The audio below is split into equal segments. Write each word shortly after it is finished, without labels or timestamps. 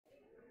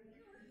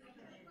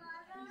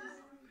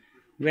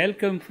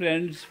Welcome,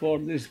 friends, for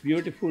this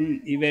beautiful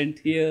event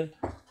here,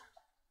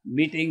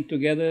 meeting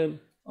together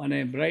on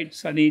a bright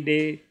sunny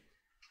day.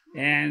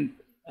 And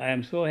I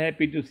am so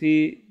happy to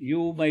see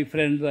you, my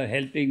friends, are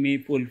helping me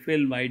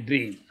fulfill my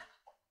dream.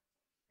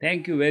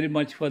 Thank you very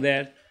much for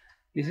that.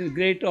 This is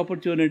great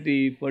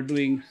opportunity for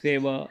doing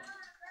Seva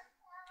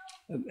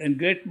and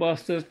great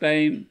master's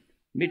time.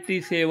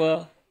 Mitti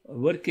Seva,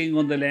 working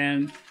on the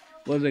land,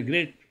 was a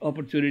great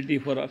opportunity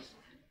for us.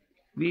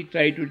 We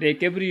try to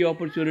take every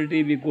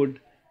opportunity we could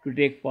to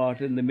take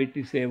part in the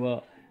Mitti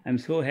Seva. I'm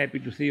so happy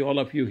to see all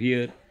of you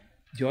here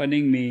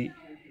joining me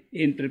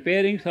in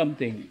preparing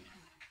something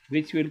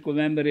which will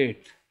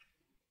commemorate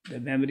the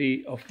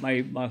memory of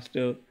my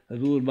master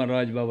Hazur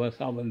Maharaj Baba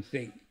Sawan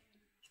Singh.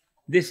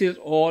 This is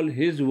all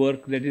his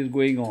work that is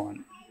going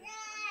on.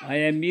 I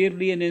am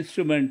merely an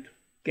instrument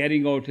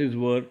carrying out his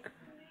work,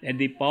 and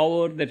the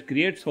power that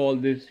creates all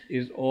this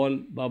is all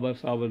Baba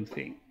Sawan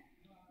Singh.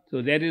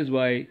 So that is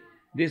why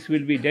this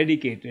will be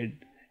dedicated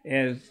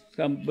as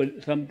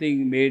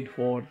something made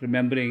for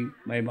remembering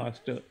my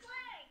master.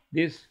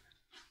 This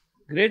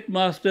great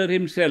master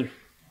himself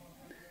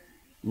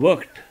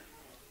worked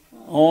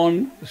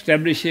on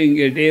establishing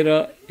a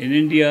dera in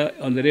India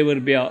on the river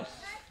Beas,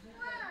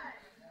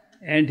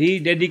 and he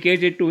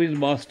dedicated to his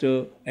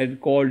master and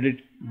called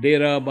it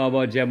Dera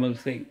Baba Jamal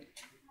Singh.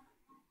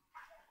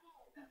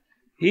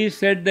 He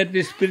said that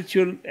the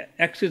spiritual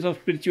axis of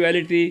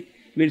spirituality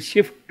will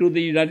shift to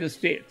the United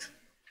States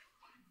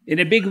in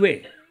a big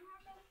way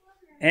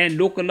and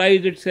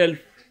localize itself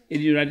in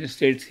the United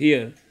States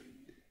here.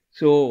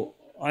 So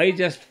I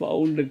just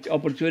found the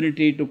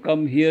opportunity to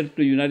come here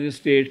to United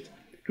States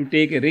to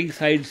take a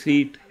ringside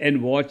seat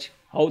and watch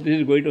how this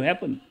is going to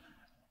happen.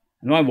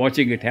 Now I'm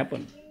watching it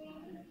happen.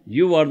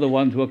 You are the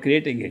ones who are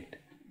creating it.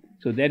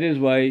 So that is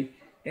why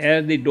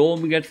as the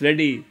dome gets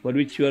ready, for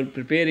which you are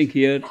preparing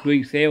here,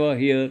 doing seva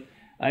here,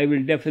 I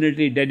will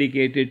definitely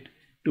dedicate it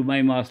to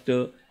my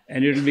master,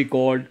 and it will be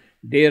called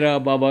Dera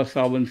Baba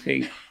Sawan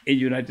Singh in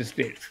United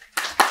States.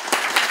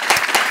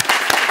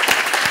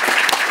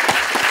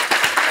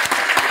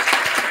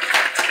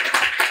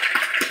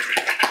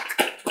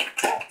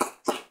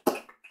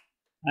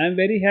 I am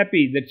very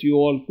happy that you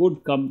all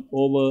could come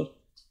over,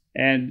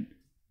 and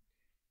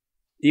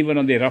even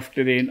on the rough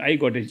terrain, I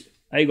got a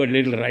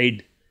little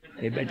ride,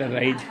 a better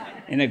ride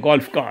in a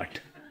golf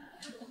cart.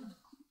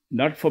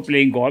 Not for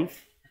playing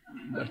golf,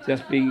 but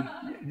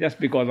just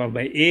because of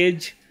my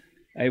age,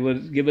 I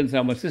was given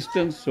some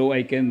assistance so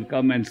I can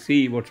come and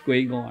see what's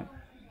going on.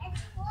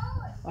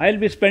 I'll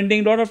be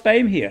spending a lot of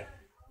time here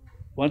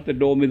once the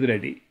dome is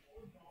ready.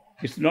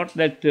 It's not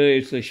that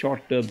it's a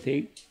short-term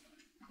thing.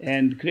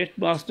 And Great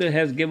Master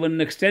has given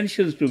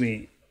extensions to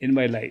me in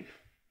my life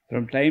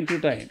from time to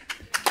time.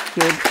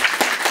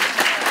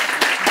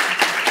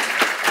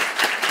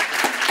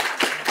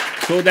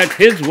 So that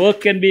his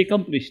work can be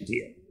accomplished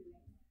here.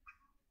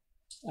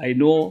 I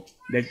know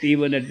that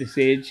even at this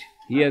age,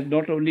 he has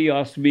not only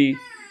asked me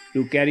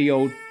to carry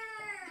out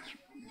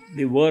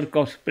the work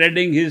of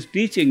spreading his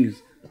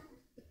teachings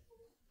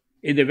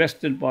in the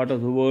western part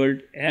of the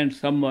world and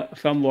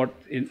somewhat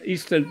in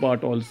eastern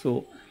part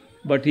also,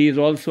 but he has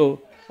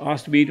also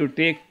asked me to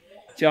take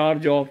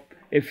charge of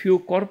a few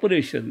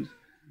corporations.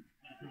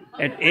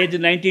 At age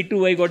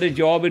 92, I got a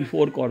job in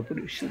 4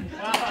 corporations.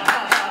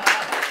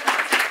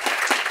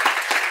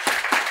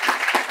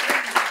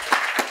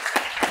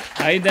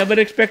 I never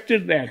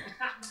expected that.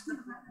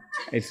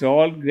 It's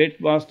all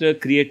Great Master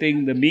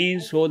creating the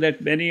means so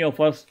that many of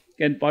us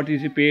can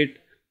participate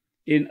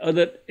in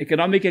other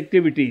economic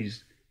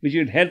activities which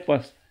will help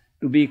us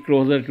to be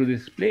closer to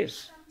this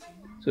place.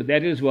 So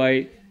that is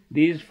why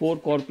these 4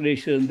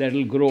 corporations that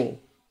will grow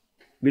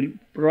will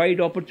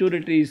provide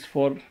opportunities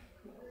for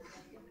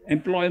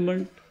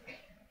employment,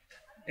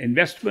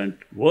 investment,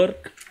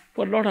 work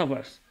for a lot of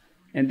us.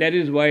 And that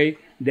is why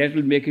that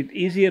will make it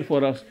easier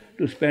for us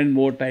to spend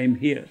more time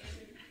here.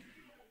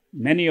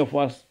 Many of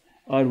us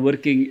are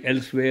working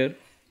elsewhere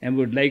and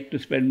would like to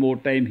spend more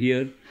time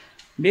here.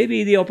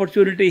 Maybe the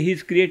opportunity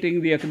he's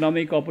creating, the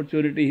economic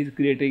opportunity he's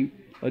creating,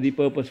 or the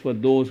purpose for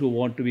those who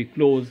want to be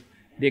close,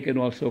 they can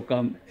also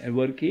come and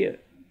work here.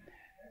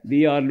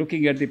 We are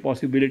looking at the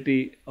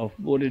possibility of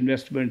more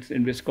investments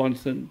in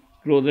Wisconsin,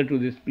 closer to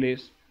this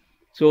place,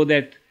 so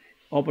that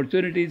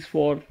opportunities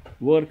for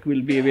work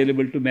will be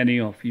available to many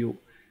of you.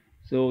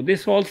 So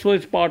this also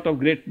is part of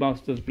Great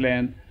Master's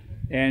plan,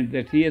 and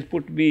that he has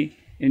put me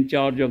in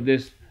charge of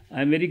this.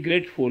 I am very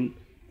grateful,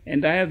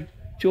 and I have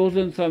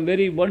chosen some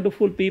very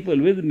wonderful people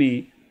with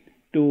me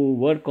to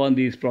work on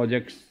these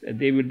projects.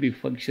 They will be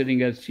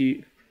functioning as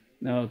chief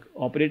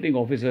operating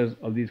officers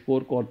of these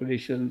 4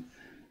 corporations,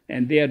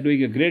 and they are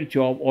doing a great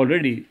job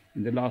already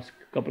in the last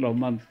couple of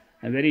months.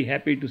 I'm very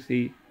happy to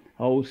see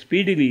how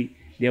speedily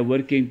they are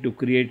working to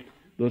create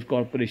those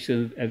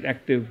corporations as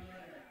active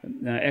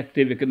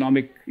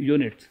economic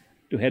units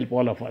to help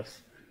all of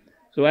us.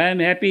 So I am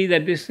happy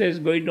that this is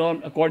going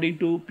on according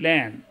to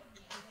plan,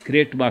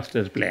 Great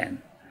Master's plan.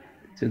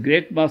 So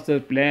Great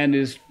Master's plan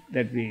is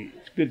that the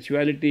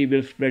spirituality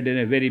will spread in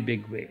a very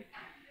big way.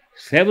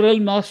 Several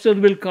masters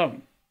will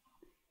come.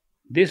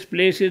 This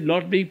place is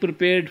not being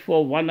prepared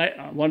for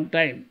one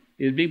time.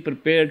 It is being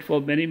prepared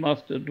for many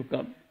masters to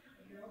come.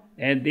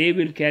 And they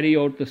will carry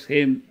out the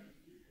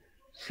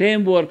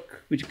same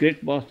work which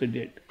great master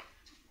did.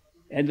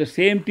 And the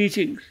same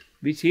teachings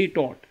which he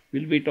taught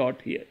will be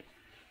taught here.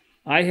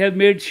 I have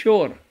made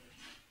sure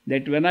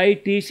that when I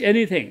teach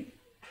anything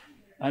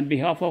on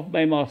behalf of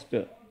my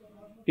master,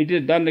 it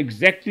is done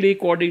exactly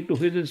according to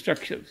his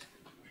instructions,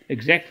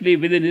 exactly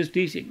within his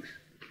teachings.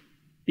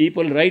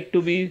 People write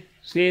to me,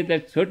 say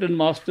that certain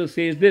master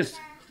says this.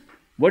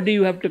 What do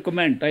you have to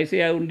comment? I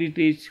say I only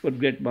teach what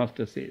great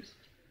master says.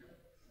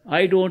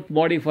 I don't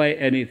modify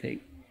anything.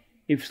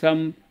 If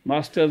some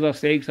masters are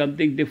saying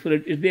something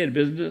different, it's their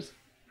business.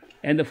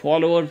 And the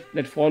followers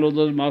that follow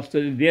those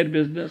masters, it's their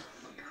business.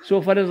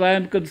 So far as I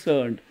am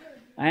concerned,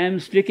 I am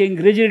sticking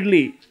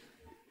rigidly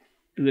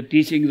to the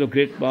teachings of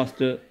great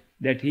master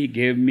that he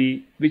gave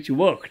me, which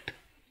worked.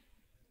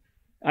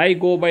 I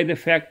go by the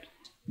fact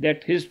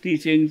that his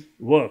teachings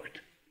worked.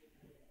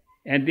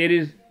 And there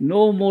is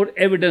no more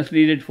evidence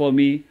needed for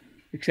me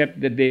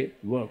except that they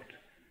worked.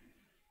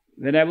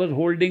 When I was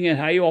holding a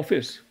high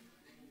office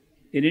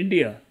in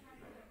India,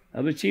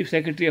 I was Chief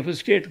Secretary of a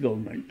state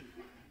government.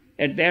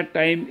 At that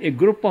time, a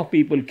group of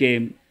people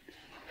came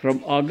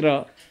from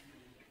Agra,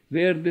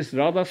 where this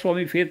Radha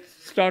Swami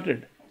faith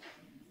started.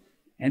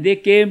 And they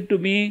came to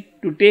me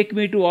to take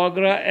me to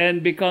Agra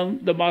and become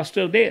the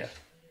master there.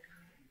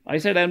 I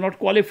said, I am not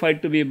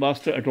qualified to be a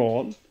master at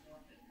all.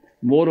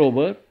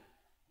 Moreover,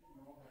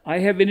 I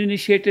have been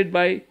initiated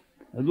by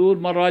Hazur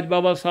Maharaj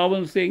Baba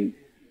Sawan Singh,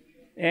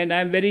 and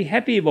I am very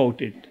happy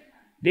about it.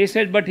 They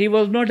said, but he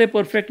was not a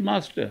perfect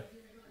master.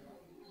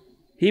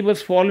 He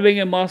was following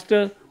a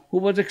master who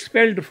was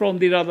expelled from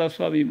the Radha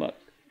Swami Math.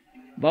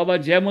 Baba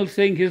Jaimal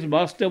Singh, his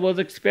master, was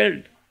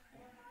expelled.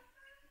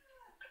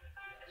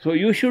 So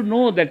you should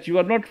know that you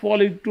are not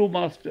following true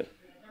master.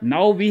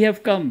 Now we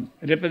have come,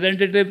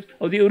 representatives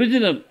of the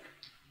original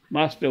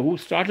master who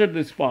started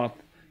this path,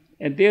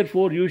 and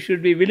therefore you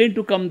should be willing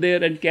to come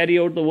there and carry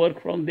out the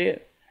work from there.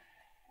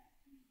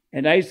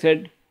 And I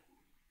said,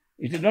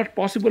 it is not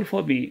possible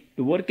for me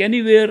to work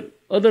anywhere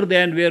other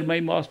than where my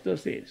master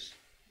says.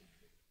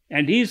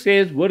 And he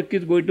says work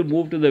is going to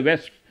move to the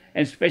West,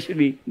 and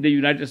especially the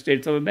United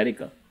States of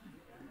America.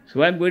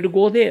 So I'm going to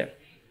go there.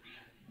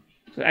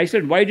 So I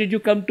said, why did you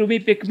come to me,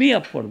 pick me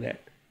up for that?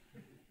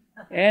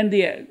 And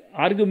the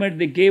argument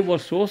they gave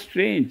was so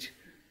strange.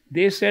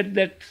 They said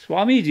that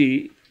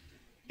Swamiji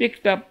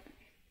picked up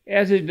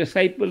as his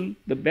disciple,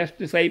 the best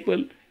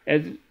disciple,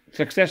 as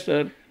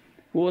successor,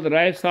 who was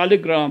Rai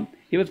Saligram.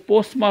 He was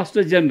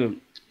Postmaster General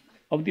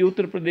of the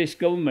Uttar Pradesh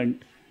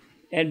government.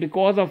 And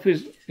because of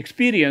his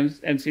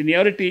experience and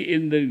seniority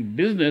in the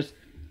business,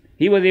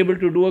 he was able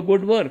to do a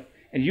good work.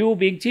 And you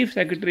being Chief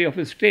Secretary of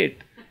a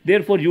state,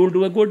 therefore you will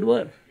do a good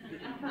work.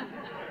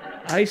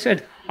 I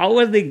said, how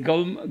has the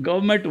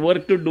government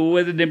work to do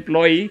as an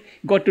employee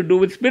got to do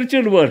with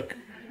spiritual work?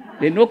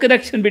 There is no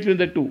connection between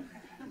the two.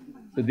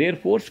 So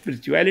therefore,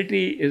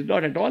 spirituality is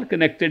not at all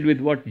connected with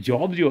what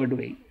jobs you are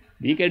doing.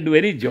 We can do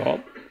any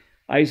job.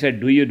 I said,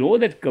 do you know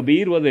that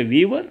Kabir was a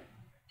weaver,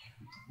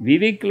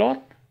 weaving cloth,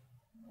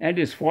 and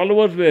his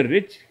followers were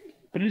rich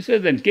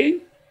princes and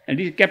kings, and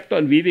he kept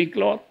on weaving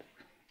cloth?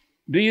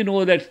 Do you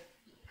know that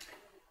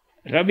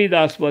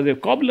Ravidas was a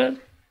cobbler?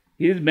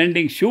 He is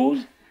mending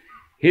shoes.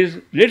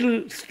 His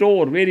little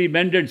store where he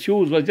mended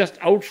shoes was just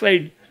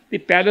outside the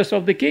palace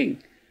of the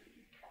king.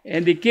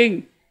 And the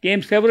king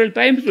came several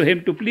times to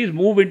him to please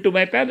move into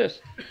my palace.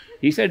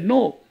 He said,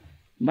 no,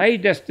 my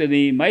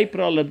destiny, my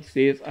problem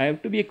says I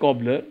have to be a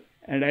cobbler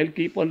and I'll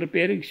keep on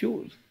repairing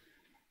shoes.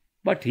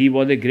 But he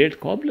was a great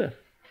cobbler.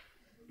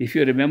 If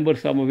you remember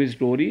some of his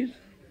stories,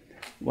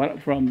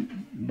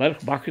 from Balkh,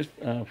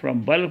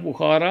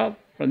 Bukhara,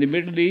 from the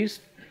Middle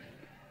East,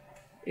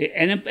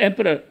 an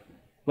emperor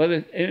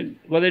was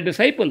a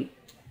disciple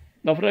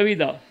of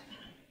Ravidas.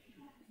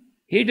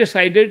 He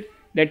decided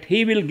that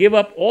he will give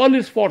up all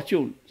his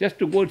fortune just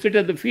to go and sit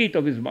at the feet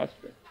of his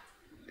master.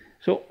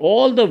 So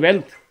all the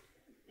wealth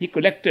he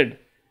collected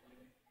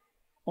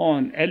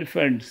on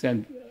elephants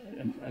and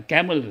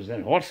camels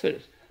and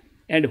horses,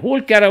 and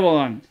whole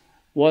caravan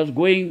was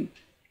going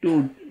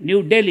to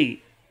New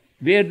Delhi,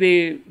 where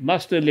the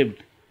master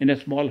lived in a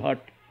small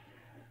hut.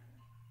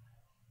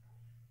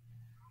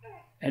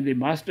 And the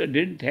master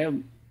didn't have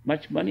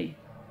much money.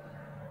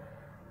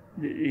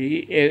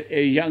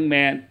 A young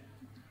man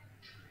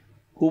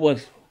who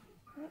was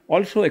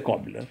also a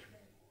cobbler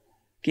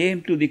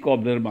came to the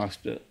cobbler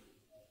master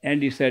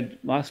and he said,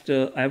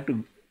 Master, I have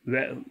to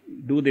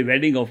do the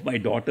wedding of my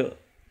daughter.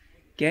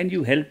 Can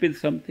you help with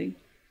something?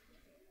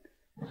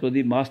 So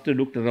the master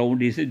looked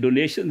around. He said,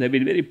 donations have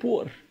been very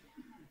poor.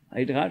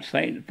 I can't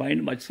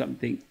find much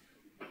something.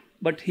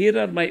 But here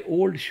are my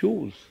old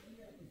shoes.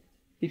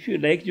 If you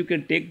like, you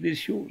can take these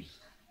shoes.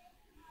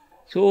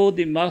 So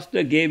the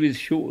master gave his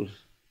shoes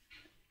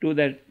to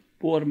that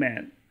poor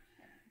man.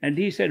 And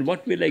he said,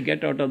 what will I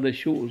get out of the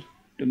shoes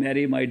to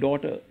marry my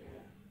daughter?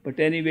 But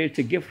anyway, it's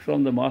a gift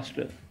from the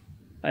master.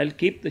 I'll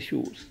keep the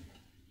shoes.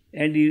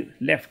 and he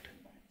left.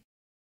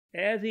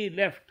 As he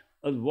left,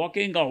 was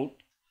walking out,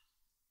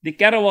 the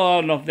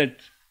caravan of that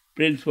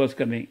prince was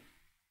coming.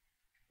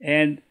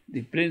 And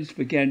the prince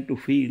began to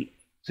feel,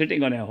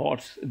 sitting on a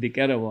horse, the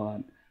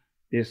caravan,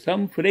 there's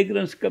some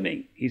fragrance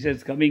coming. He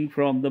says, coming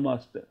from the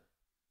master.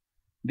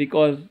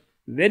 Because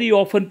very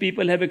often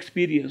people have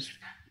experienced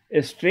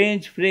a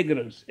strange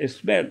fragrance, a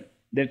smell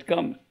that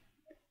comes,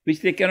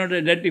 which they cannot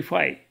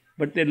identify,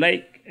 but they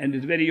like, and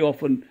is very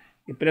often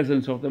the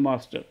presence of the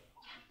master.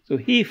 So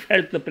he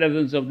felt the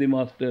presence of the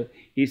master.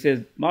 He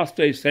says,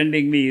 Master is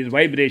sending me his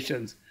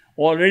vibrations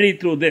already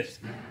through this.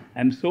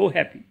 I'm so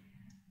happy.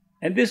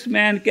 And this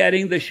man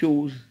carrying the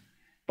shoes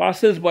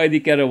passes by the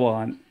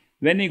caravan.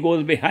 When he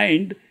goes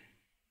behind,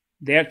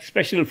 that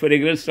special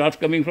fragrance starts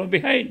coming from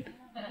behind.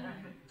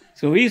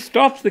 So he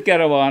stops the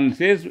caravan and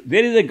says,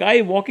 there is a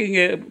guy walking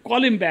here,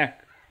 call him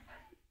back.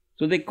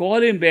 So they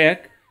call him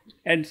back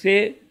and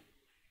say,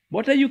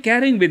 what are you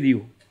carrying with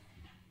you?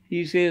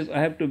 He says, I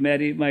have to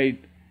marry my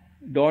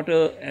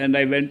daughter and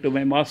I went to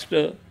my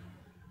master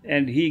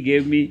and he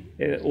gave me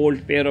an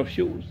old pair of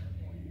shoes.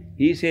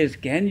 He says,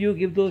 can you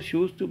give those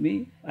shoes to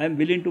me? I am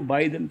willing to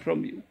buy them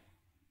from you.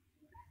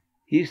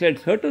 He said,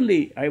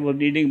 certainly, I was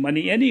needing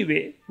money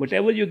anyway.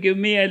 Whatever you give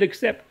me, I'll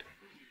accept.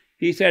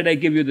 He said, I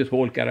give you this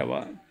whole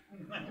caravan.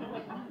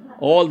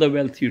 All the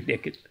wealth, you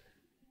take it.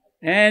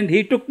 And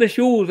he took the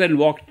shoes and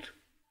walked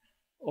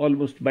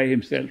almost by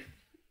himself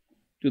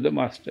to the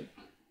master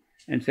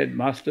and said,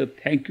 Master,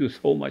 thank you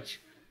so much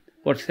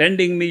for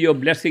sending me your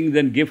blessings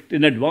and gift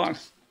in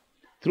advance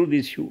through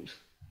these shoes.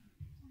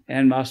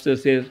 And master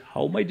says,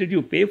 how much did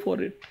you pay for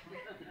it?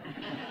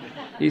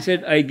 He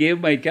said, I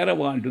gave my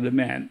caravan to the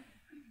man.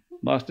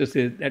 Master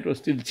says, that was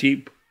still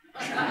cheap.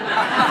 So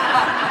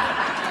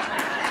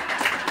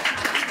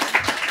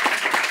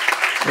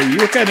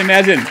you can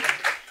imagine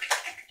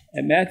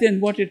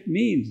what it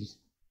means.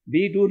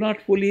 We do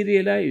not fully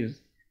realize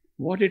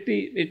what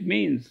it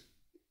means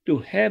to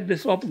have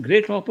this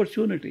great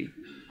opportunity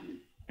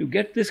to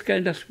get this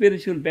kind of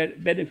spiritual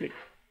benefit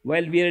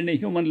while we are in a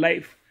human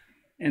life.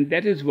 And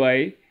that is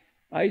why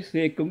I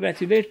say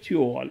congratulate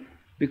you all,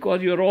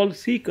 because you are all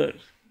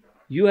seekers.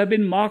 You have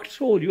been marked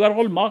souls. You are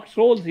all marked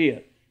souls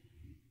here.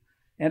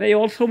 And I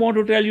also want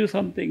to tell you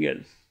something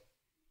else.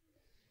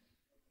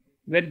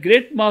 When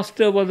great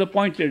master was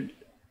appointed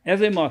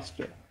as a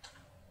master,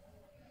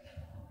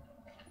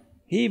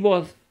 he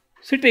was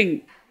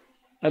sitting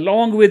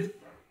along with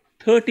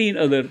 13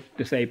 other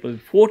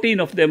disciples. 14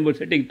 of them were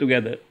sitting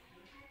together.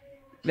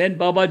 When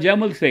Baba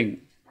Jamal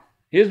Singh,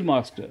 his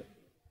master,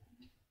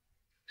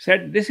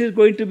 said, this is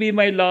going to be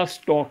my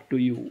last talk to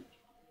you.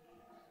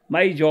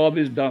 My job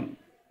is done.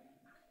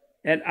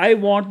 And I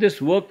want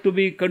this work to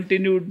be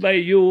continued by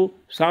you.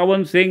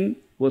 Sawan Singh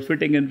was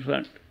sitting in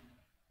front.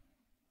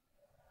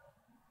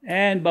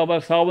 And Baba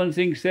Sawan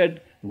Singh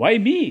said, why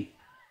me?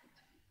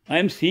 I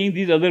am seeing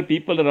these other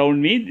people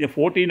around me. The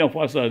 14 of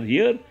us are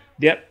here.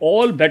 They are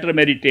all better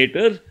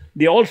meditators.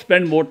 They all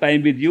spend more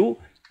time with you.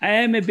 I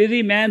am a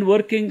busy man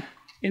working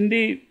in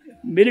the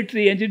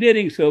military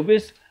engineering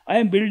service. I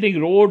am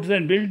building roads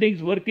and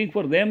buildings, working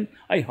for them.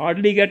 I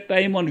hardly get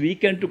time on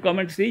weekend to come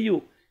and see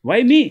you.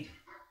 Why me?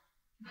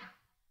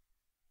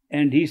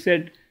 And he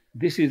said,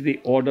 this is the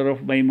order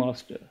of my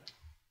master.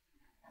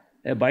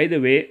 By the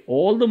way,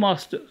 all the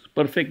masters,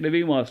 perfect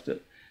living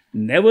masters,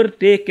 never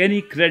take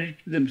any credit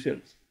to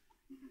themselves.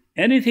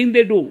 Anything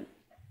they do,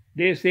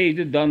 they say it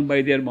is done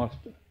by their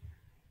master.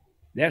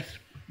 That's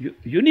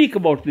unique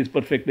about this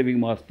perfect living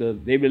master.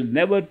 They will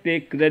never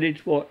take credit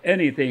for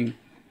anything.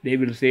 They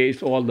will say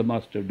it's all the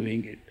master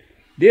doing it.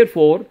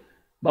 Therefore,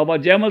 Baba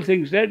Jamal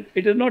Singh said,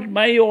 it is not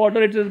my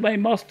order, it is my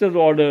master's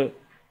order,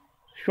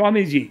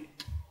 Swamiji.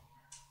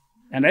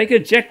 And I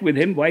can check with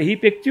him why he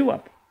picked you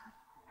up.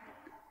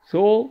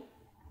 So,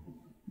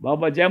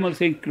 Baba Jamal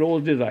Singh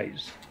closed his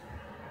eyes.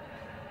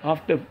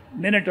 After a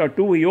minute or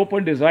two, he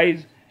opened his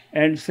eyes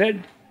and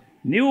said,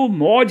 new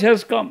Mauj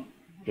has come.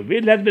 The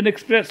will has been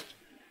expressed.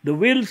 The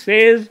will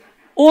says,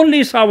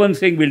 only Sawan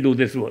Singh will do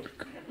this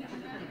work.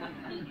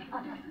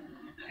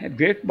 A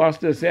great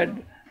master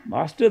said,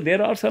 Master,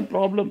 there are some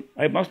problems.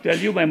 I must tell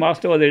you, my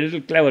master was a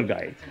little clever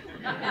guy.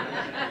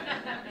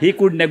 He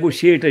could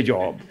negotiate a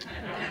job.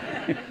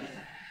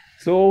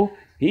 So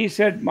he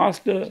said,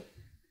 Master,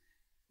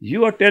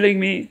 you are telling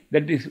me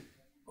that this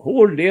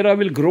whole Dera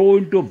will grow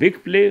into a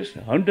big place.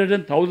 Hundreds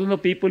and thousands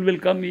of people will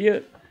come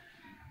here.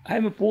 I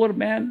am a poor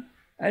man.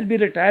 I'll be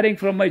retiring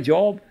from my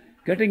job,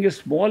 getting a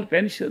small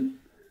pension.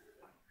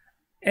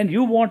 And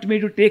you want me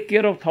to take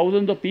care of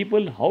thousands of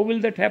people. How will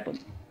that happen?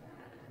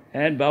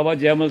 And Baba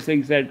Jamal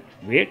Singh said,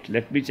 wait,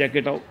 let me check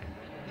it out.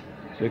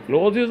 So he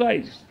closed his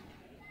eyes.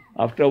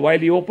 After a while,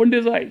 he opened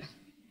his eyes.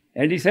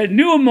 And he said,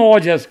 new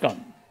Mauj has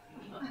come.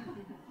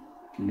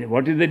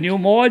 What is the new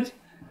Mauj?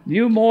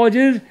 New Mauj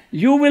is,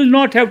 you will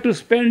not have to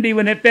spend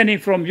even a penny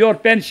from your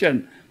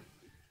pension.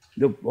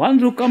 The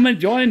ones who come and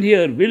join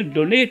here will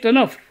donate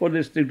enough for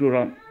this thing to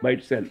run by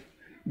itself.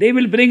 They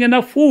will bring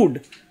enough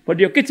food for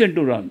your kitchen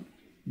to run.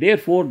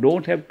 Therefore,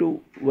 don't have to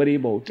worry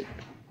about it.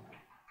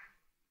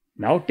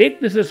 Now take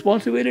this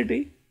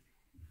responsibility.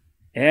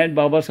 And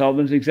Baba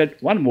Sawan Singh said,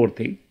 one more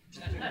thing.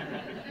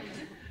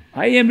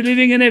 I am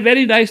living in a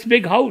very nice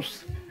big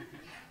house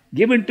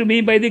given to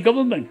me by the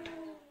government.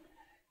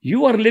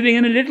 You are living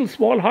in a little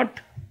small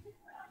hut.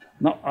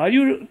 Now, are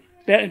you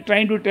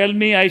trying to tell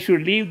me I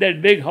should leave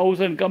that big house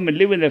and come and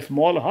live in a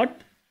small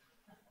hut?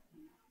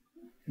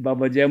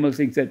 Baba Jaimal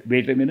Singh said,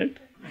 wait a minute.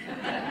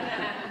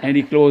 And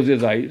he closed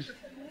his eyes.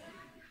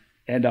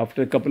 And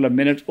after a couple of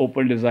minutes,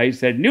 opened his eyes,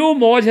 said, new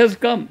Mauj has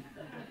come.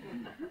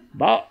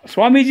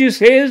 Swamiji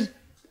says,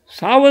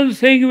 Sawan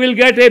Singh will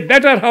get a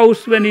better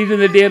house when he's in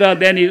the Dera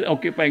than he's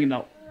occupying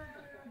now.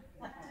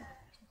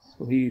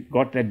 So he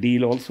got that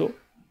deal also.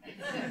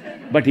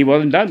 But he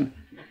wasn't done.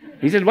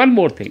 He said one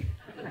more thing.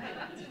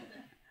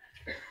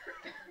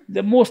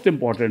 The most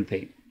important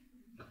thing.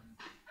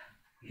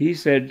 He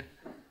said,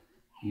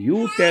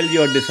 you tell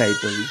your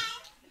disciples,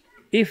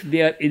 if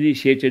they are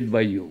initiated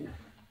by you,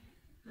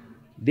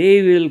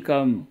 they will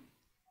come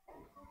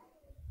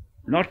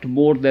not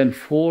more than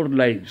 4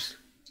 lives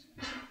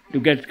to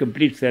get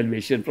complete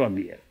salvation from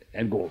here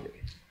and go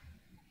away.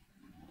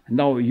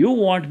 Now you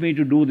want me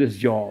to do this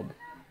job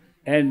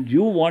and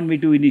you want me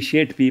to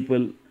initiate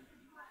people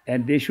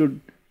and they should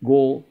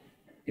go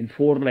in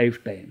 4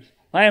 lifetimes.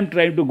 I am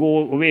trying to go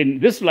away in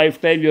this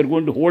lifetime. You are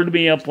going to hold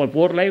me up for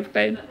 4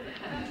 lifetimes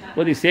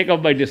for the sake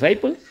of my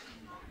disciples.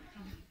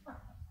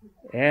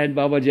 And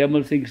Baba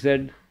Jaimal Singh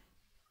said,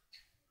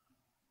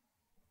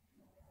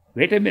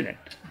 wait a minute.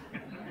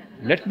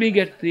 Let me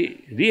get the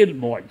real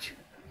Mauj.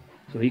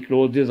 So he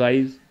closed his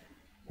eyes,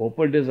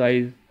 opened his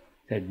eyes,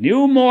 said,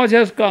 new Mauj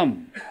has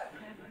come.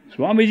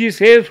 Swamiji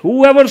says,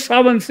 whoever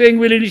Sawan Singh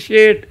will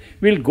initiate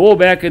will go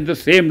back in the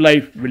same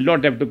life, will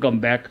not have to come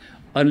back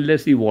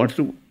unless he wants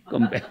to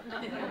come back.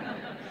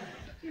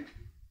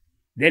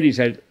 Then he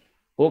said,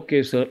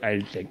 okay, sir,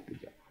 I'll take the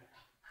job.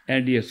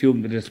 And he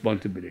assumed the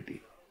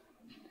responsibility.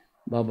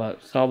 Baba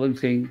Sawan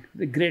Singh,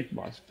 the great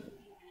master.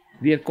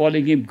 We are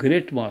calling him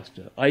great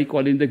master. I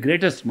call him the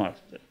greatest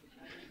master.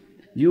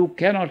 You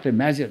cannot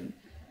imagine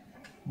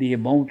the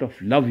amount of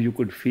love you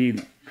could feel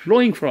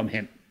flowing from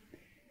him.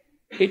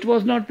 It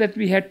was not that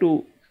we had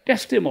to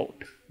test him out.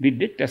 We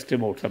did test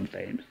him out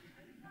sometimes.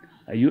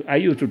 I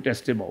used to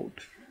test him out.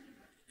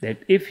 That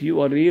if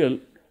you are real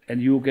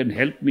and you can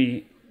help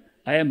me,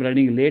 I am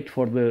running late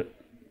for the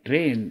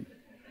train.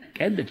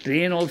 Can the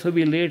train also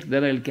be late?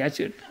 Then I'll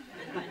catch it.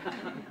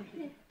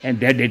 And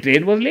that day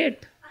train was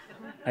late.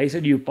 I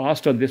said, you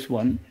passed on this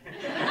one.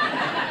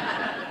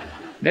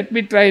 Let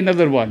me try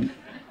another one.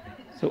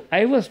 So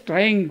I was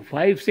trying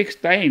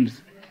 5-6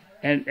 times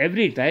and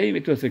every time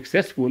it was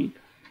successful.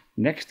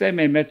 Next time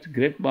I met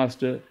Great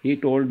Master, he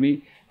told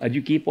me,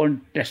 you keep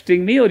on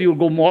testing me or you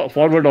go more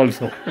forward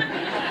also.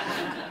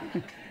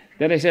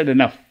 Then I said,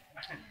 enough.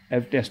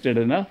 I've tested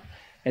enough.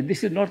 And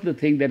this is not the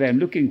thing that I'm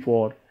looking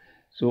for.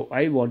 So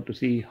I want to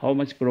see how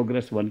much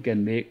progress one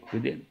can make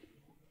within.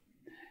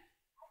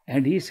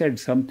 And he said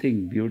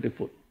something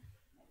beautiful.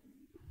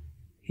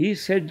 He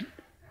said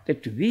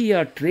that we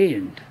are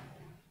trained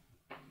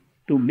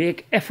to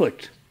make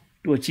effort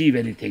to achieve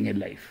anything in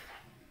life.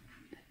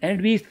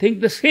 And we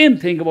think the same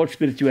thing about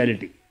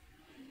spirituality,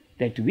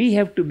 that we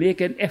have to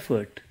make an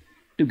effort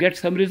to get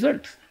some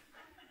results.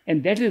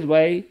 And that is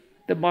why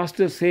the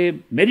masters say,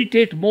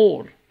 meditate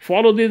more,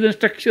 follow these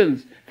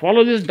instructions,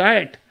 follow this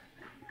diet,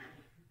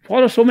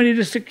 follow so many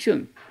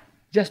restrictions,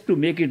 just to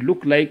make it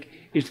look like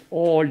it's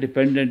all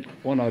dependent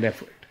on our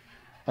effort.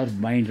 Our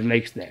mind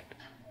likes that.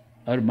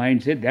 Our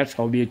mind says that's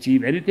how we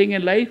achieve anything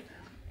in life.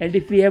 And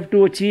if we have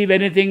to achieve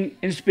anything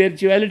in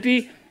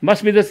spirituality,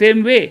 must be the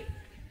same way.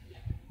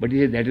 But he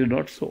said that is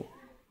not so.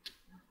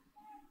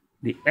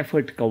 The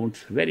effort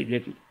counts very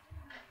little.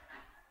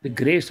 The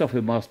grace of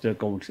a master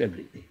counts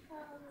everything.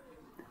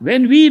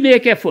 When we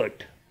make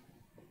effort,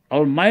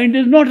 our mind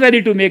is not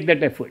ready to make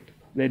that effort.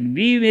 When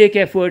we make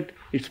effort,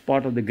 it's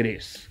part of the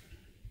grace.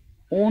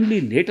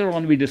 Only later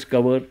on we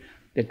discover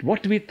that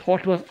what we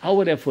thought was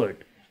our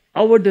effort,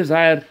 our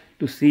desire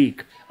to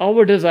seek,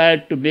 our desire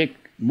to make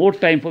more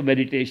time for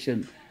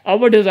meditation,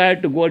 our desire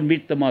to go and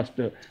meet the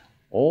Master,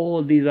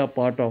 all these are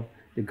part of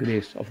the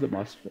grace of the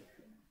Master.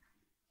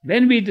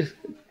 When we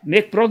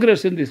make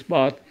progress in this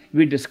path,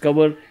 we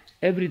discover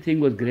everything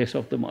was grace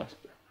of the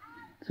Master.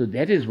 So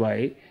that is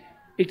why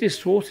it is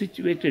so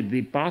situated,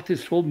 the path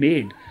is so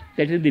made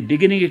that in the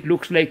beginning it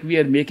looks like we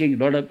are making a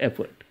lot of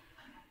effort.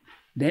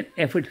 Then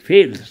effort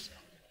fails,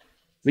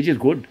 which is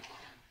good.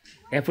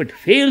 Effort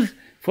fails,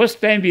 first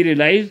time we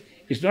realize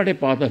it's not a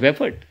path of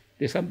effort.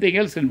 There's something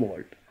else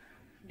involved.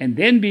 And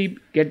then we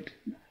get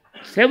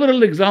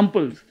several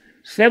examples,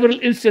 several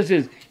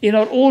instances in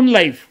our own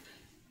life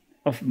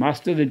of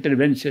Master's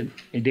intervention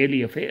in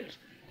daily affairs.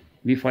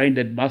 We find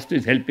that Master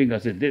is helping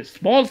us in this.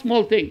 Small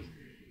things.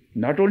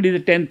 Not only the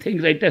 10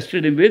 things I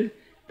tested him with,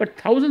 but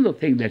thousands of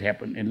things that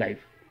happen in life.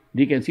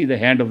 We can see the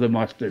hand of the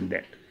Master in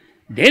that.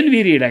 Then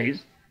we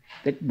realize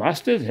that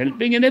Master is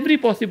helping in every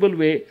possible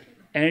way,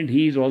 and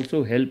he is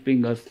also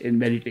helping us in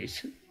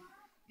meditation.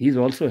 He is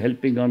also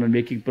helping on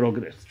making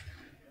progress.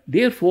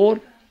 Therefore,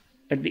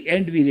 at the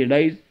end we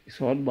realize it's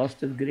all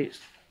Master's grace,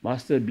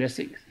 Master's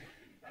blessings.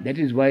 That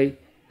is why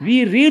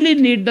we really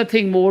need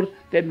nothing more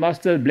than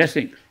Master's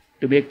blessings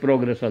to make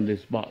progress on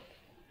this path.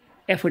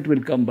 Effort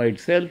will come by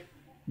itself.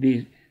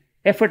 The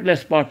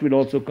effortless part will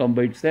also come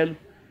by itself.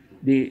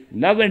 The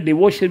love and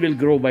devotion will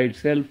grow by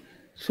itself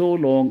so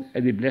long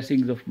as the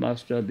blessings of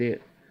Master are there.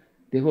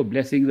 Therefore,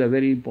 blessings are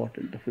very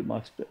important of the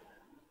Master.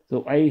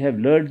 So I have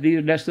learned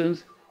these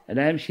lessons and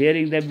I am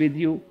sharing them with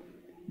you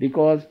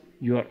because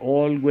you are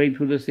all going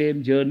through the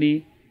same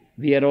journey.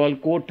 We are all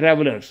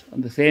co-travelers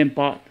on the same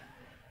path.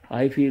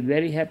 I feel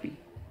very happy.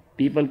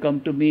 People come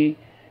to me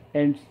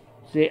and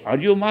say, "Are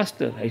you a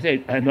master?" I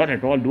say, "Not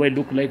at all. Do I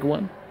look like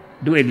one?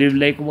 Do I live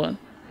like one?"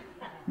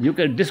 You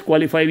can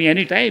disqualify me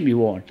any time you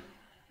want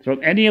from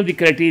any of the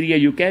criteria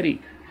you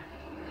carry.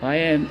 I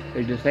am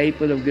a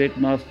disciple of Great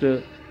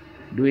Master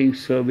doing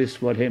service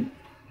for him.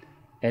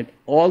 And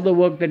all the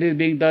work that is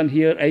being done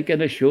here, I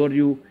can assure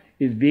you,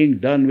 is being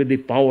done with the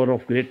power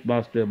of Great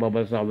Master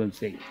Baba Sawan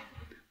Singh,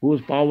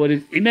 whose power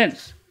is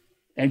immense.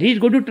 And he is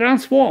going to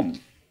transform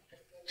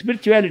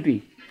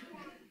spirituality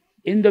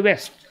in the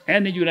West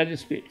and in the United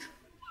States.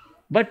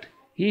 But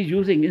he is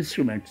using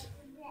instruments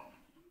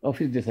of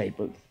his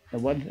disciples.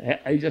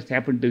 I just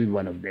happen to be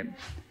one of them.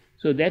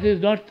 So that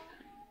is not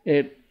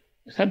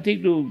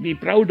something to be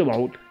proud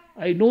about.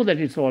 I know that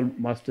it's all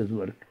Master's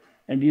work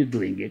and he is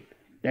doing it.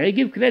 And I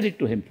give credit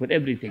to him for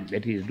everything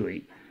that he is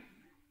doing.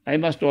 I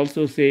must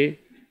also say,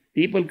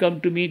 people come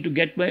to me to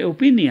get my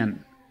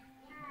opinion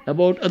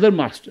about other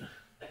masters.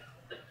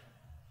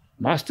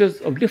 Masters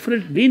of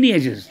different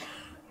lineages.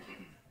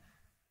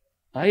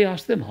 I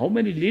ask them, how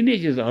many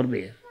lineages are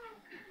there?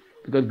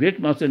 Because Great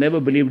Master never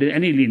believed in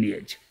any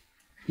lineage.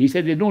 He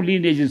said there is no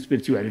lineage in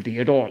spirituality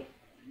at all.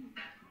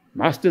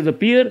 Masters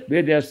appear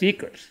where they are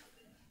seekers.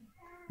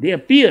 They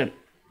appear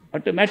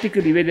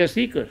automatically where they are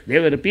seekers.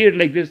 They have appeared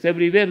like this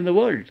everywhere in the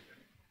world.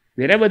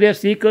 Wherever they are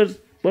seekers,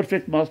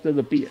 perfect masters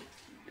appear.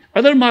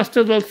 Other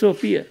masters also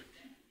appear.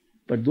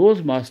 But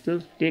those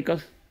masters take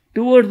us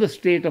towards the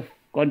state of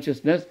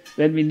consciousness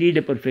when we need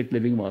a perfect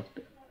living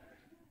master.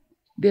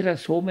 There are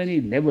so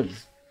many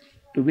levels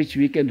to which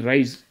we can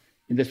rise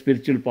in the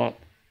spiritual path.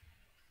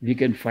 We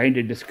can find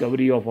a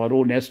discovery of our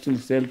own astral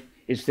self,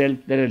 a self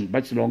that has a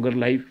much longer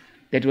life,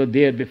 that was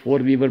there before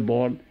we were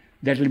born,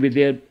 that will be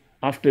there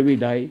after we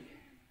die.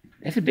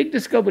 That's a big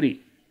discovery.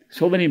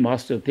 So many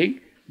masters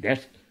think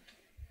that's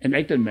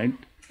enlightenment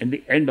and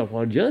the end of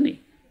our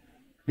journey.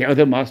 There are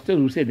other masters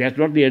who say that's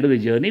not the end of the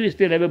journey, we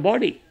still have a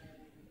body.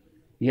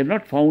 We have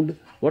not found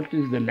what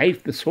is the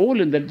life, the soul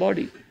in that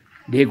body.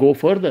 They go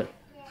further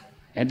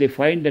and they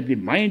find that the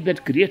mind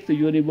that creates the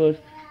universe,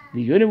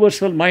 the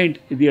universal mind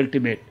is the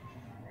ultimate,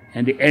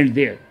 and they end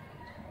there.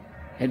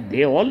 And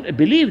they all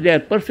believe they are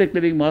perfect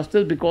living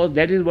masters because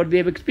that is what they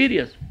have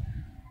experienced.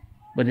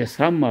 But there are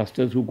some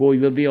masters who go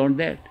even beyond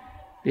that.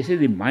 They say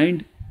the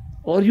mind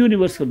or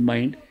universal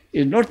mind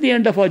is not the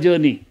end of our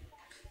journey.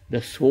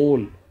 The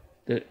soul,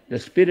 the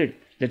spirit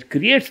that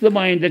creates the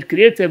mind, that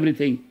creates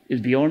everything,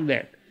 is beyond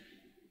that.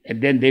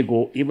 And then they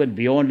go even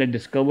beyond and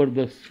discover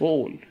the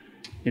soul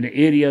in an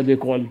area they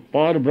call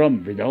Par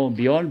Brahm,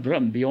 beyond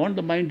Brahm, beyond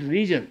the mind's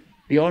region,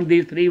 beyond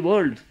these three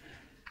worlds.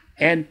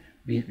 And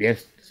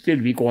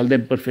we call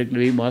them perfect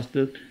living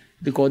masters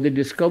because they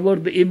discover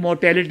the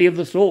immortality of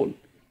the soul.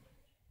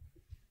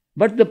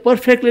 But the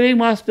perfect living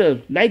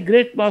master, like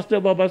Great Master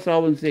Baba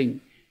Sawan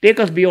Singh, take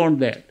us beyond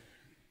that.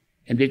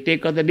 And they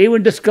take us that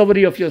even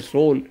discovery of your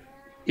soul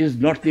is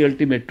not the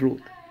ultimate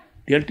truth.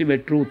 The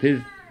ultimate truth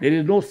is there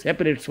is no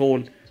separate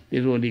soul,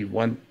 there is only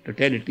one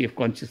totality of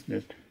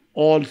consciousness.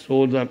 All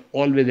souls are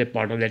always a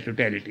part of that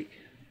totality.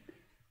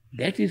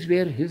 That is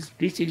where his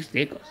teachings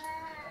take us.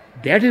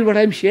 That is what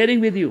I am sharing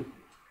with you.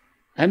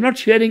 I am not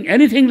sharing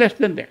anything less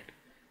than that.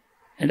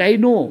 And I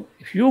know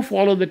if you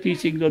follow the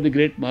teachings of the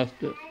Great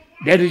Master,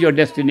 that is your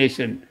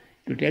destination,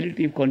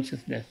 totality of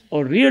consciousness,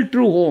 our real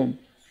true home,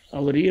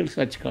 our real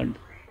Sachkhand.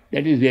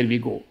 That is where we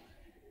go.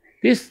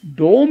 This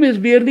dome is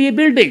merely a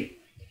building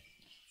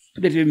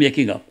that we are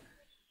making up.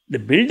 The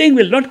building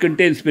will not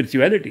contain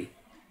spirituality.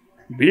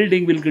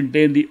 Building will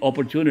contain the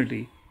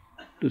opportunity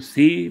to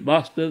see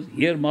masters,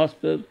 hear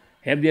masters,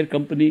 have their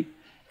company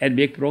and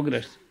make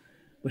progress.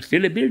 But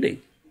still a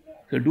building.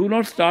 So do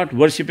not start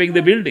worshipping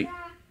the building.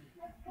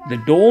 The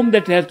dome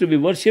that has to be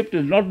worshipped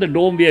is not the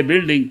dome we are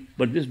building,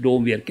 but this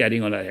dome we are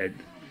carrying on our head.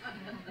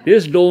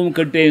 This dome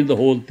contains the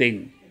whole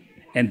thing.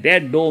 And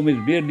that dome is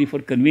merely for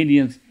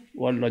convenience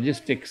or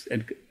logistics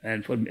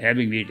and for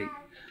having meetings.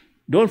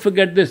 Don't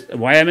forget this.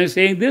 Why am I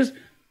saying this?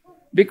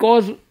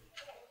 Because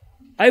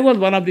I was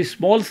one of the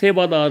small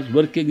Sevadars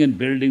working in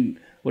building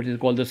what is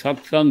called the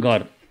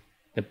Satsanghar,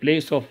 the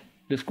place of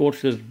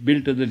discourses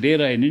built as a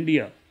dera in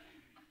India.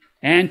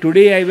 And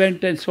today I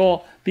went and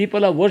saw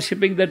people are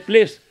worshipping that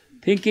place,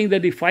 thinking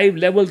that the 5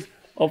 levels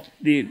of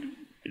the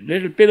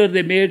little pillar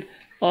they made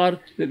are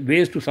the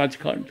ways to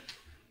Sachkhand.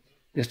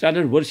 They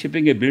started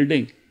worshipping a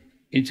building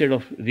instead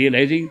of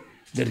realizing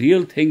the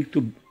real thing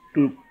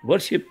to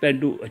worship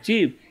and to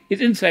achieve is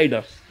inside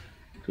us.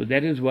 So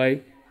that is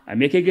why I'm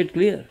making it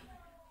clear.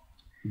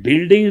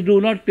 Buildings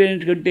do not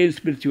contain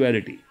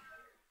spirituality.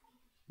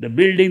 The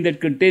building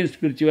that contains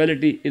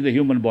spirituality is the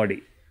human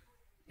body.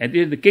 And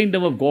the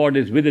kingdom of God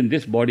is within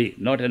this body,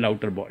 not an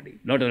outer body,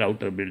 not an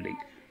outer building.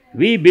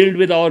 We build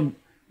with our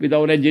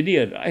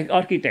engineer,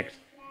 architects.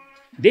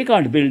 They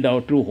can't build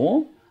our true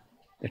home.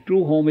 The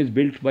true home is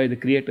built by the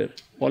Creator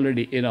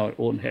already in our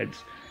own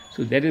heads.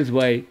 So that is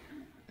why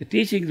the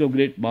teachings of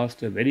great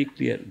Master are very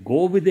clear.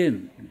 Go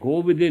within,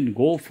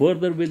 go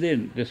further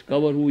within,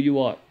 discover who you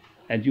are,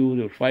 and you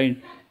will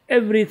find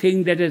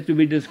everything that has to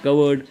be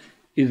discovered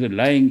is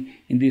lying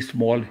in these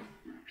small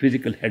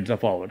physical heads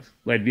of ours,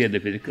 while we are the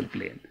physical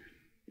plane.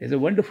 It's a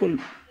wonderful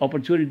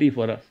opportunity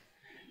for us.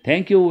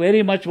 Thank you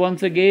very much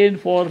once again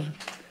for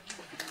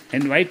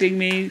inviting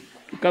me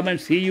to come and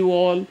see you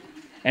all.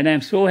 And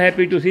I'm so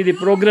happy to see the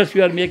progress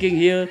you are making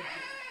here.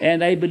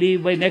 And I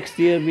believe by next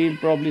year we'll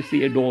probably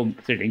see a dome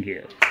sitting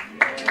here.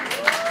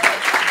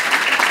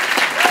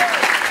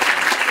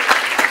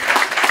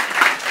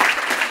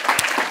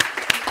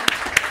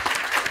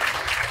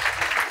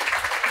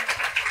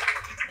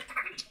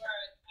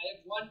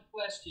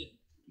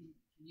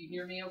 Can you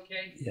hear me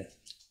okay? Yes.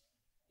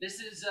 This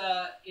is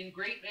in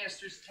Great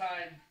Master's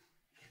time,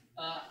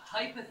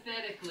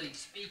 hypothetically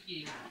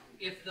speaking,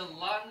 if the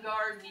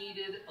Langar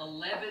needed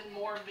 11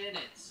 more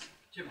minutes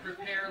to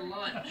prepare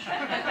lunch,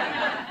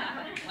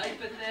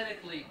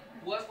 hypothetically,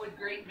 what would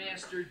Great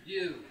Master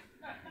do?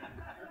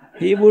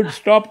 He would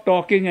stop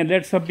talking and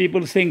let some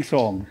people sing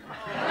songs.